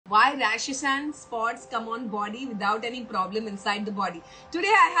Why rashes and spots come on body without any problem inside the body.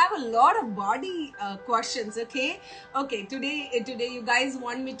 Today I have a lot of body questions. Today you guys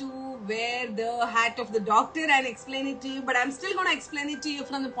want me to wear the hat of the doctor and explain it to you, but I'm still going to explain it to you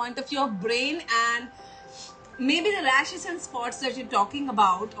from the point of view of brain. And maybe the rashes and spots that you're talking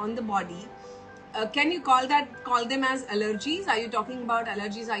about on the body, can you call them as allergies? Are you talking about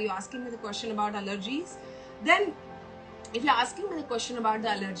allergies? Are you asking me the question about allergies? Then if you're asking me the question about the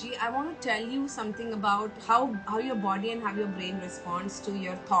allergy, I want to tell you something about how your body and how your brain responds to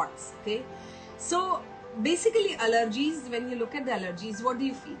your thoughts. Okay, so basically allergies, when you look at the allergies, what do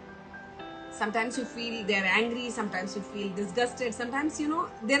you feel? Sometimes you feel they're angry, sometimes you feel disgusted, sometimes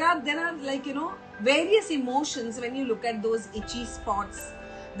there are various emotions when you look at those itchy spots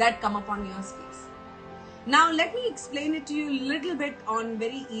that come up on your face. Now let me explain it to you a little bit on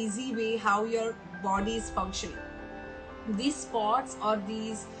very easy way how your body is functioning. These spots or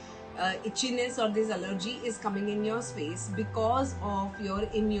these itchiness or this allergy is coming in your space because of your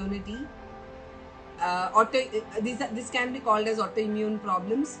immunity. This can be called as autoimmune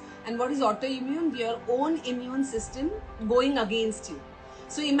problems. And what is autoimmune? Your own immune system going against you.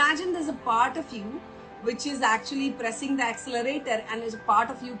 So imagine there's a part of you which is actually pressing the accelerator and there's a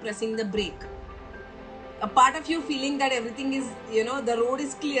part of you pressing the brake. A part of you feeling that everything is, the road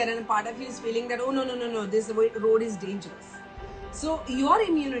is clear, and a part of you is feeling that, oh, no, this road is dangerous. So your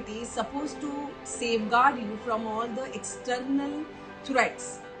immunity is supposed to safeguard you from all the external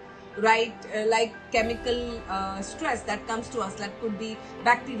threats, right? Like chemical stress that comes to us, that could be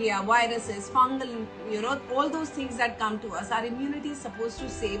bacteria, viruses, fungal, all those things that come to us. Our immunity is supposed to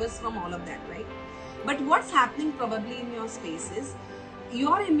save us from all of that, right? But what's happening probably in your space is,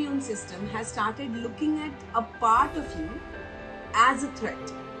 your immune system has started looking at a part of you as a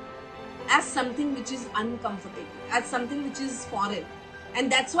threat, as something which is uncomfortable, as something which is foreign. And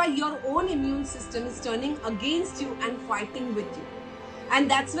that's why your own immune system is turning against you and fighting with you.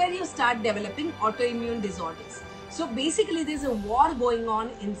 And that's where you start developing autoimmune disorders. So basically there's a war going on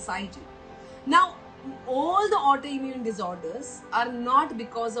inside you. Now, all the autoimmune disorders are not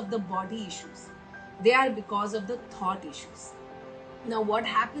because of the body issues. They are because of the thought issues. Now what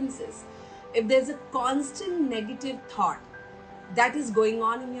happens is, if there's a constant negative thought that is going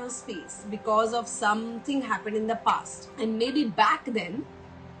on in your space because of something happened in the past, and maybe back then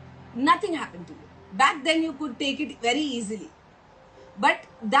nothing happened to you, back then you could take it very easily, but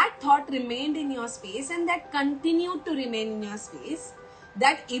that thought remained in your space and that continued to remain in your space,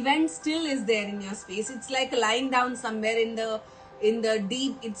 that event still is there in your space. It's like lying down somewhere in the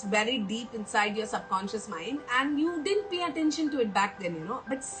deep, it's very deep inside your subconscious mind, and you didn't pay attention to it back then,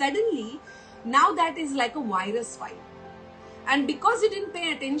 but suddenly now that is like a virus file, and because you didn't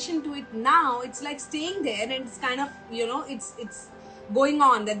pay attention to it, now it's like staying there, and it's kind of, it's going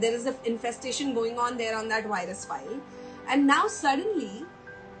on, that there is an infestation going on there on that virus file, and now suddenly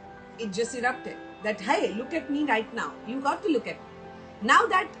it just erupted that, hey, look at me right now. You got to look at me. Now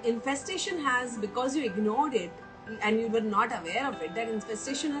that infestation has, because you ignored it and you were not aware of it, that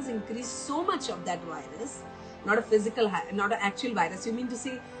infestation has increased so much of that virus, not a physical, not an actual virus. You mean to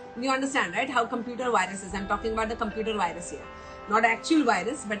say, you understand, right, how computer viruses, I'm talking about the computer virus here, not actual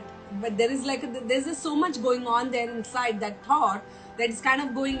virus, but there is there's just so much going on there inside that thought that is kind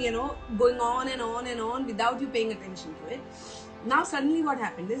of going, going on and on and on without you paying attention to it. Now suddenly what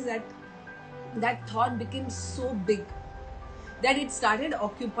happened is that thought became so big that it started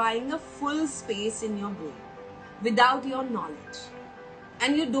occupying a full space in your brain without your knowledge,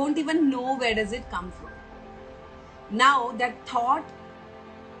 and you don't even know where does it come from. Now that thought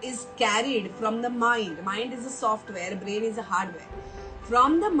is carried from the mind. Mind is a software, brain is a hardware.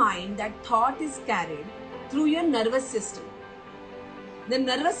 From the mind, that thought is carried through your nervous system. The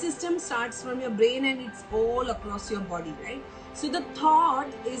nervous system starts from your brain and it's all across your body, right? So the thought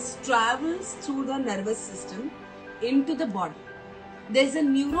travels through the nervous system into the body. There's a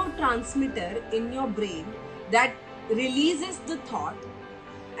neurotransmitter in your brain that releases the thought,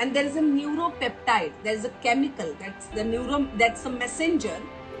 and there is a neuropeptide. There's a chemical that's a messenger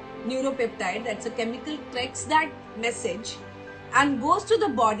neuropeptide. That's a chemical, takes that message and goes to the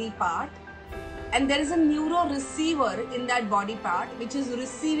body part, and there is a neuro receiver in that body part which is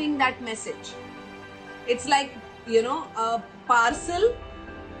receiving that message. It's like, a parcel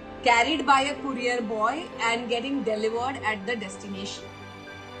carried by a courier boy and getting delivered at the destination.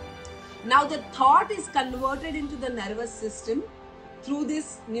 Now the thought is converted into the nervous system through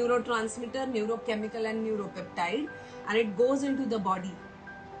this neurotransmitter, neurochemical and neuropeptide, and it goes into the body.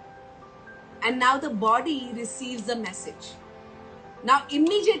 And now the body receives the message. Now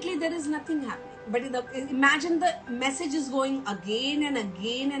immediately there is nothing happening. but imagine the message is going again and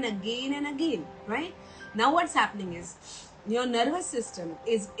again and again and again, right? Now what's happening is your nervous system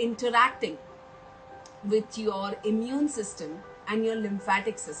is interacting with your immune system and your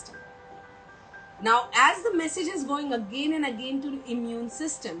lymphatic system. Now, as the message is going again and again to the immune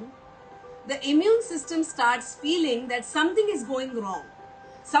system starts feeling that something is going wrong.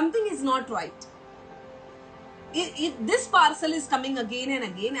 Something is not right. This parcel is coming again and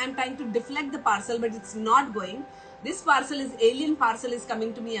again. I'm trying to deflect the parcel, but it's not going. This alien parcel is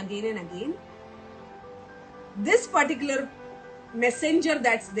coming to me again and again. This particular messenger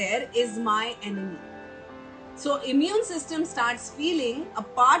that's there is my enemy. So immune system starts feeling a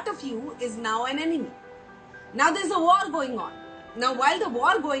part of you is now an enemy. Now there's a war going on. Now while the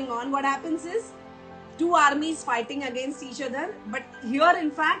war going on, what happens is two armies fighting against each other. But here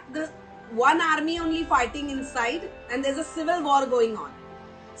in fact, the one army only fighting inside and there's a civil war going on.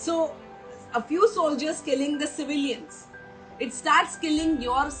 So a few soldiers killing the civilians. It starts killing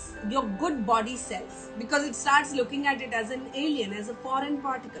your good body cells because it starts looking at it as an alien, as a foreign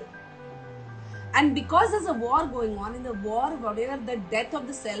particle. And because there's a war going on, in the war, whatever the death of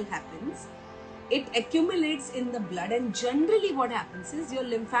the cell happens, it accumulates in the blood, and generally what happens is your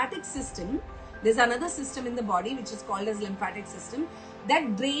lymphatic system, there's another system in the body which is called as lymphatic system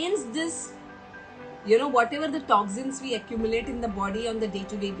that drains this, whatever the toxins we accumulate in the body on the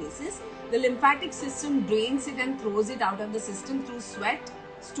day-to-day basis, the lymphatic system drains it and throws it out of the system through sweat,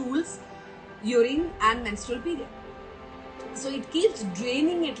 stools, urine and menstrual period. So it keeps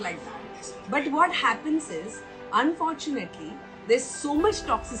draining it like that. But what happens is, unfortunately, there's so much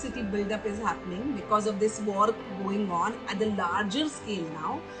toxicity buildup is happening because of this war going on at the larger scale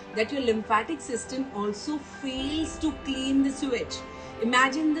now, that your lymphatic system also fails to clean the sewage.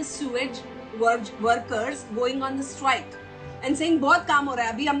 Imagine the sewage workers going on the strike and saying, "Bahut kaam ho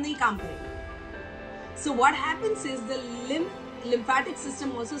raha hai, abhi hum nahi kaam karenge." So what happens is the lymphatic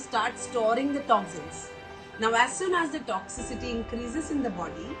system also starts storing the toxins. Now as soon as the toxicity increases in the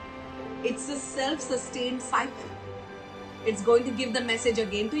body, it's a self-sustained cycle. It's going to give the message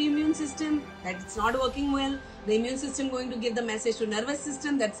again to immune system that it's not working well. The immune system going to give the message to nervous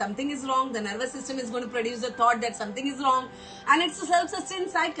system that something is wrong. The nervous system is going to produce a thought that something is wrong. And it's a self-sustained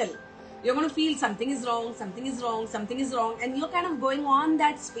cycle. You're going to feel something is wrong, something is wrong, something is wrong. And you're kind of going on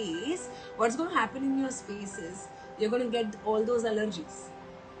that space. What's going to happen in your space is you're going to get all those allergies.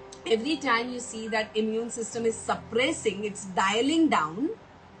 Every time you see that immune system is suppressing, it's dialing down,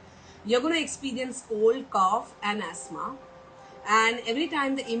 you're going to experience cold, cough and asthma. And every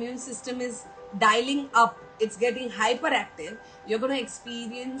time the immune system is dialing up, it's getting hyperactive, you're going to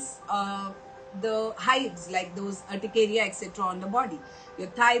experience the hives like those urticaria, etc. on the body. Your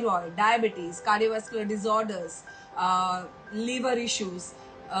thyroid, diabetes, cardiovascular disorders, liver issues,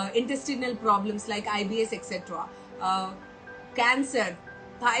 intestinal problems like IBS, etc. Cancer,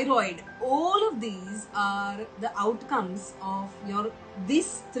 thyroid, all of these are the outcomes of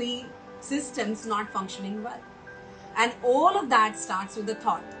these three systems not functioning well. And all of that starts with the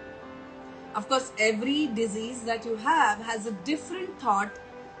thought. Of course, every disease that you have has a different thought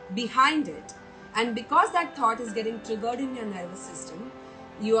behind it. And because that thought is getting triggered in your nervous system,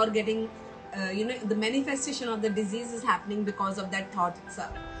 you are getting, the manifestation of the disease is happening because of that thought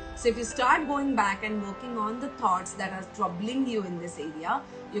itself. So if you start going back and working on the thoughts that are troubling you in this area,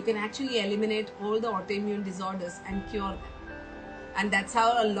 you can actually eliminate all the autoimmune disorders and cure them. And that's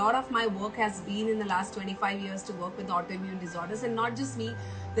how a lot of my work has been in the last 25 years to work with autoimmune disorders. And not just me,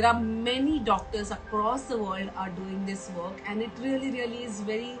 there are many doctors across the world are doing this work, and it really is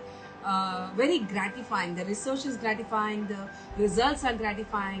very gratifying. The research is gratifying, the results are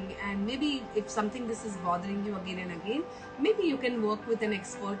gratifying, and maybe if something this is bothering you again and again, maybe you can work with an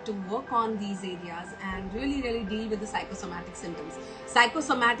expert to work on these areas and really deal with the psychosomatic symptoms.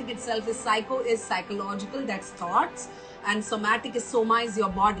 Psychosomatic itself is psychological, that's thoughts, and somatic is soma is your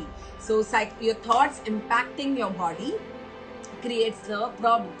body. So your thoughts impacting your body creates the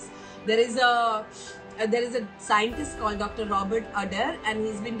problems. There is a scientist called Dr. Robert Udder, and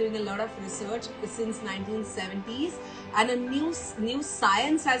he's been doing a lot of research since 1970s, and a new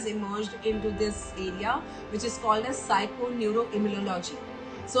science has emerged into this area, which is called as psychoneuroimmunology.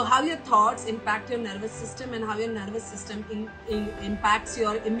 So how your thoughts impact your nervous system and how your nervous system impacts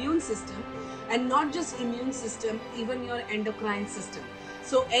your immune system, and not just immune system, even your endocrine system.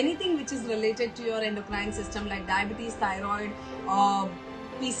 So anything which is related to your endocrine system like diabetes, thyroid,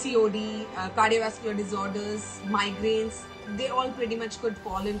 PCOD, cardiovascular disorders, migraines, they all pretty much could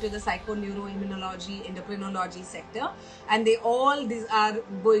fall into the psychoneuroimmunology, endocrinology sector, and they all these are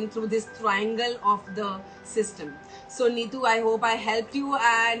going through this triangle of the system. So Neetu, I hope I helped you,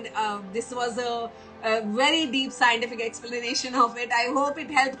 and this was a very deep scientific explanation of it. I hope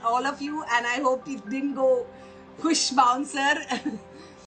it helped all of you, and I hope it didn't go push bouncer.